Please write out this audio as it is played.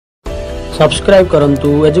Subscribe करंतु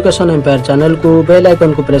education empire channel को bell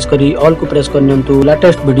icon को प्रेस करी ऑल को प्रेस करनियंतु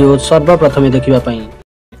लेटेस्ट वीडियो सर्वप्रथम देखिबा पई।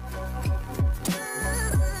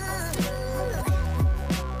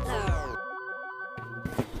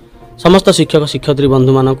 समस्त शिक्षक शिक्षयित्री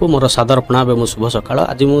बंधु मानक मोर सादर प्रणाम एवं शुभ सकाळ।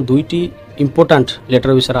 आज मु दुईटी इंपोर्टेंट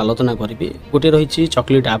लेटर विषय आलोचना करी। गोटे रही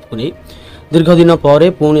चॉकलेट ऐप को नहीं दीर्घ दिन पर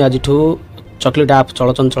पुणी आज चॉकलेट ऐप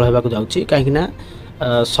चलचंचल होगा जाऊँगी कहीं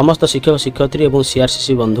समस्त शिक्षक शिक्षयित्री और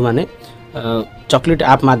सीआरसीसी बंधु मैंने चॉकलेट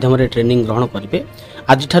ऐप माध्यम ट्रेनिंग ग्रहण करेंगे।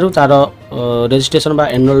 आज तार रजिस्ट्रेशन बा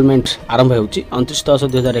एनरोलमेंट आरंभ हो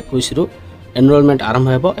 29/10/2021 रु एनरोलमेंट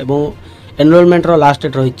आरंभ हो। एनरोलमेंट लास्ट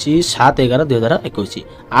डेट रही 7/11/2021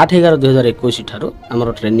 8/11/2021 ठारू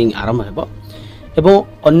आमर ट्रेनिंग आरंभ हो।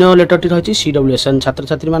 अन्य लेटरटी रही CWSN छात्र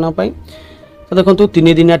छात्री मानक पई। तो देखो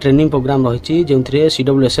 3 दिनिया ट्रेनिंग प्रोग्राम रही जो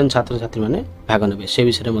CWSN छात्र छात्री मैंने भाग ने से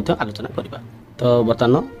विषय में आलोचना करवा। तो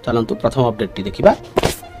बर्तमान चलतु प्रथम अपडेट टी देखा।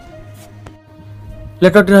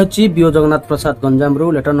 लेटरटी रही बीओ जगन्नाथ प्रसाद गंजाम रु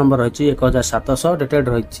लेटर नंबर रही 1700 डेटेड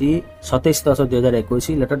रही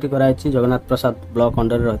 27/10/2021। लेटरटी कराई जगन्नाथ प्रसाद ब्लॉक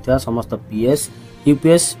अंडर रही समस्त PS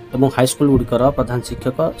UPS और हाईस्कल गुड़िकर प्रधान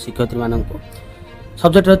शिक्षक शिक्षयित्री मानक।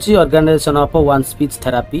 सब्जेक्ट रही organisation of one speech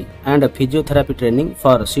therapy and physiotherapy training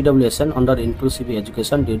for CWSN under inclusive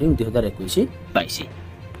education during 2021-22।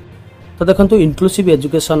 तो देखो इंक्लूसिव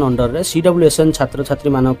एजुकेशन अंडर रे CWSN छात्र छात्री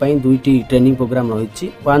मानक पई दुईटी ट्रेनिंग प्रोग्राम रही।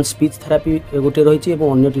 वन स्पीच थेरापी गोटे रही और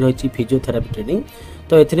अन्यटी रही फिजियोथेरापी ट्रेनिंग।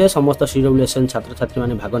 तो ए समस्त CWSN छात्र छात्री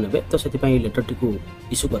माने भाग नेबे। तो से लेटरटी को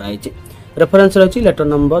इश्यू कराई। रेफरेंस रही letter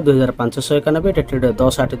number 2591 dated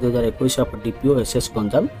 10/8/2021 of DPO SS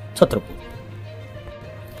Ganjam Chhatrapur.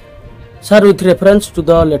 Sir, with reference to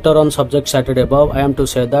the letter on subject cited above, I am to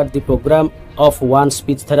say that the program of one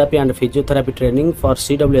speech therapy and physiotherapy training for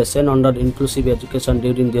CWSN under inclusive education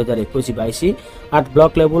during 2021-22 at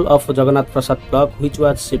block level of Jagannath Prasad block, which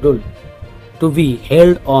was scheduled to be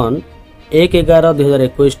held on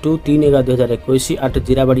 1/11/2021 to 3/11/2021 at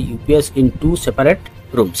Jirabadi UPS in 2 separate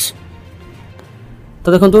rooms.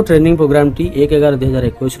 तो देखो training programme T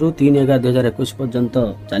 1/11/2021 रु 3/11/2021 पर्यंत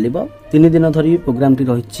चलिबो। 3 दिन धरी programme T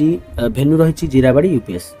रही venue रही जिराबाड़ी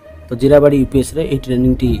UPS। तो जिराबाड़ी UPS रे ए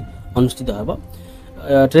ट्रेनिंग टी अनुष्ठित हेबो।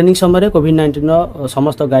 ट्रेनिंग समय कोविड-19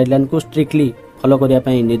 समस्त गाइडलाइन को स्ट्रिक्टली फॉलो करिया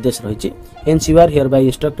पई निर्देश रही। Hence you are hereby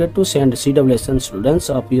instructed to send CWSN students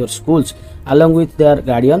of your schools along with their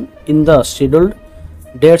guardian in the scheduled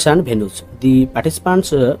dates and venues. The participants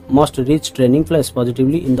must reach training place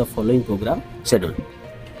positively in the following program schedule.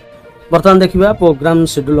 बर्तमान देखिबा programme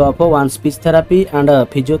schedule of one speech therapy and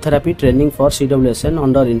physiotherapy training for CWSN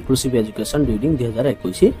under inclusive education during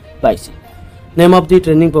 2021-22। Name of the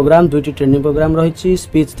training programme दुईटी training programme रही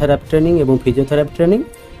speech therapy training एवं physiotherapy training.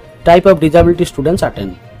 Type of disability students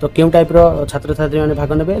attend. तो क्यों type रो छात्र छात्री माने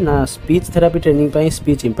भाग नेबे ना speech therapy training पई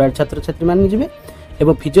स्पीच इम्पेयर्ड छात्र छात्री माने जिवे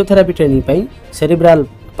एवं फिजियोथेरापी ट्रेनिंग पई सेरिब्रल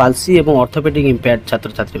पाल्सी एवं ऑर्थोपेडिक इम्पेयर्ड छात्र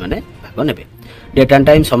छात्री माने भाग नेबे। डेट एंड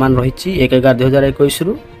टाइम समान रही 1/11/2021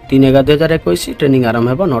 रु 3/11/2021। ट्रेनिंग आरंभ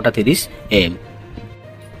हो 9:30 AM।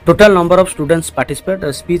 Total number of students participate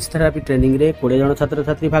speech therapy training रे 20 जन छात्र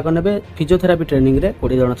छात्री भाग नेबे। फिजियोथेरापी ट्रेनिंग रे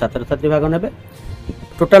 20 जन छात्र छात्री भाग नेबे।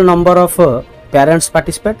 Total number of parents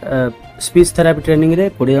participate speech therapy training रे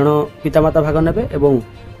 20 जन पितामाता भाग नेबे एवं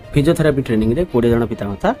फिजियोथेरापी ट्रेनिंग रे 20 जन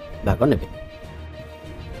पितामाता भाग नेबे।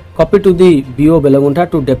 Copy to the BO बेलगुंठा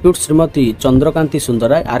to depute Shrimati Chandrakanti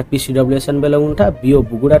सुंदराय RP CWSN बेलगुंठा। BO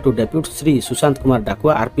Buguda to depute Shri Sushant Kumar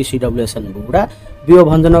Dakua RP CWSN Buguda. BO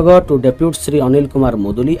Bhanjanagar to depute Shri Anil Kumar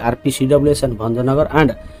मोदुली RP CWSN Bhanjanagar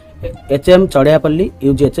and HM चढ़ियापल्ली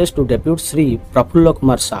UGHS to depute Shri Praful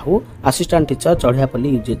Kumar Sahu assistant teacher चढ़ियापल्ली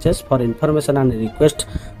UGHS for information and request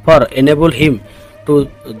for enable him to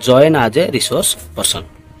join as a resource person.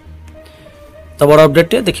 तो बड़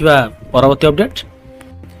update देखिबा परवर्ती update.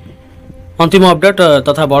 अंतिम update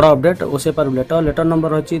तथा बड़ update ओसे पर letter number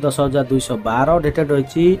रही 10,212 डेटेड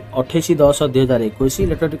रही 28/10/2021।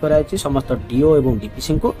 लेटर कराई समस्त DO एवं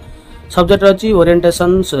DPC को। सब्जेक्ट रही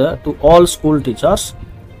orientation to all school teachers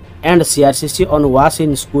and CRCC on wash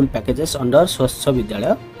in school packages under स्वच्छ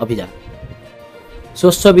विद्यालय अभियान।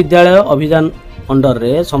 स्वच्छ विद्यालय अभियान अंडर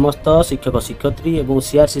रे समस्त शिक्षक शिक्षयित्री एवं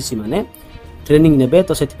CRCC माने ट्रेनिंग नेबे।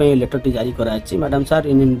 तो सेति लेटर टी जारी कराई। Madam sir,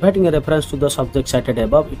 in inviting reference to the subject cited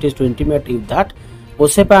above it is to intimate you that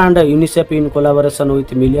OSEPA and UNICEF in collaboration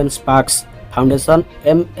with Million Sparks Foundation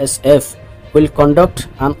MSF will conduct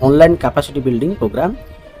an online capacity building program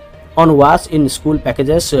on WASH in school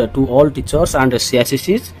packages to all teachers and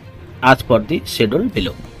CRCCs as per the schedule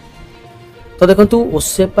below. तो देखंतु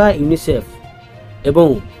OSEPA UNICEF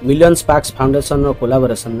एवं million sparks foundation रो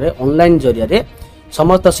collaboration रे online जरिया रे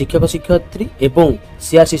समस्त शिक्षक शिक्षयित्री एवं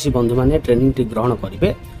CRCC बंधु माने ट्रेनिंग टी ग्रहण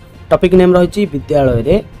करिवे। टॉपिक नेम रही विद्यालय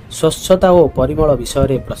रे स्वच्छता और परिमल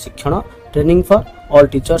विषय प्रशिक्षण training for all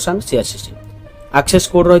teachers and CRCC. Access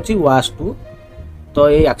code रही WASH2। तो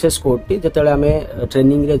ये एक्सेस कोड टी जते आम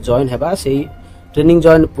ट्रेनिंग रे जॉइन हेबा से ट्रेनिंग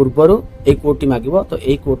जॉइन पूर्वर ये कोड टी मागिबो। तो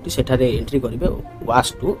ये कोड टी सेठारे एंट्री करिवे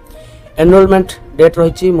WASH2। एनरोलमेंट डेट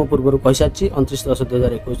रही मो पूर्व कही सारी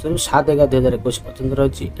 29/10/2021 7/11/2021 पर्यटन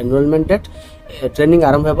रही एनरोलमेंट डेट। ट्रेनिंग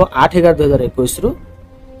आरंभ हो 8/11/2021 रु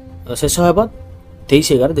शेष हो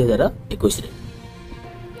 23/11/2021।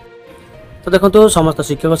 तो देखो समस्त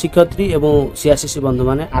शिक्षक शिक्षयित्री और सीआरसीसी बंधु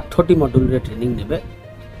मैंने 8टी मॉड्यूल रे ट्रेनिंग नेबे।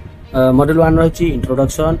 मॉड्यूल 1 रही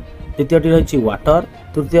इंट्रोडक्शन, द्वितीयटी रही वाटर,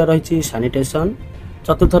 तृतीय रही सैनिटेशन,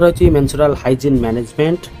 चतुर्थ रही मेंस्ट्रुअल हाइजीन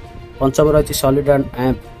मैनेजमेंट, पंचम रही solid and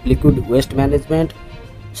amp liquid waste management,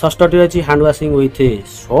 षष्ठटी रही हैंड वाशिंग विथ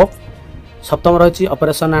सोप, सप्तम रही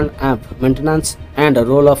operation and amp maintenance and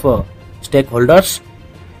role of stake holders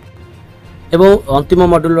एवं अंतिम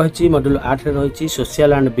मॉड्यूल रही मॉड्यूल 8 रे रही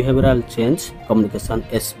social and behavioural change communication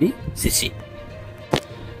SBCC।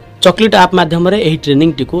 Chocolate app माध्यम यही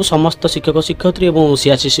ट्रेनिंग टी समस्त शिक्षक शिक्षयित्री और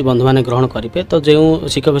सीआरसीसी बंधु मैंने ग्रहण करेंगे। तो जो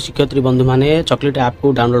शिक्षक शिक्षयित्री बंधु मैंने चॉकलेट ऐप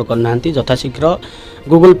को डाउनलोड करना यथाशीघ्र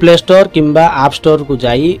गूगल प्ले स्टोर किंबा ऐप स्टोर को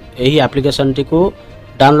जाई यही एप्लिकेशन टी को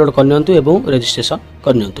डाउनलोड करनी और रजिस्ट्रेशन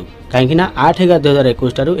करनी कहीं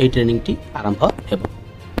 8/11/2021 ठारू यही ट्रेनिंग टी आरंभ हो।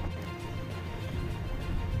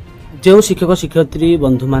 जो शिक्षक शिक्षयित्री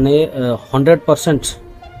बंधु मैंने 100%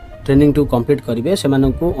 ट्रेनिंग टू कंप्लीट करेंगे से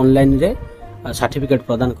ऑनलाइन रे सर्टिफिकेट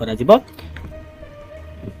प्रदान करा जिवो।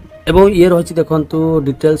 एवं ये रही देखु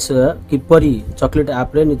डिटेल्स किपरि चॉकलेट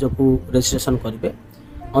ऐप रे निजको रजिस्ट्रेशन करेंगे।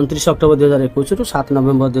 29 अक्टोबर 2021 रु 7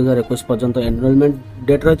 नवेम्बर 2021 पर्यंत एनरोलमेंट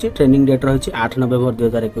डेट रही। ट्रेनिंग डेट रही 8 नवेम्बर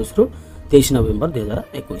 2021 रु 23 नवेम्बर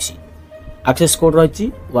 2021। एक्सेस कोड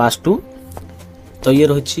रही WASH2। तो ये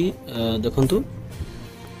रही देखु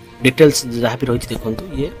डिटेल्स जहाँ भी रही देखु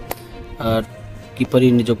ये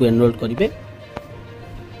किपरि निजको एनरोल करेंगे।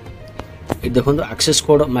 देखो access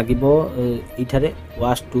code मागिबो इठारे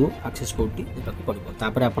WASH2 access code T देबाक पड़िबो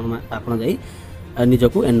तापर आपण जाई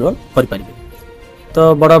निजको एनरोल करि परिबे। तो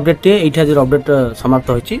बड़ अपडेट टी एठा जे अपडेट समाप्त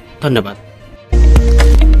होईची। धन्यवाद।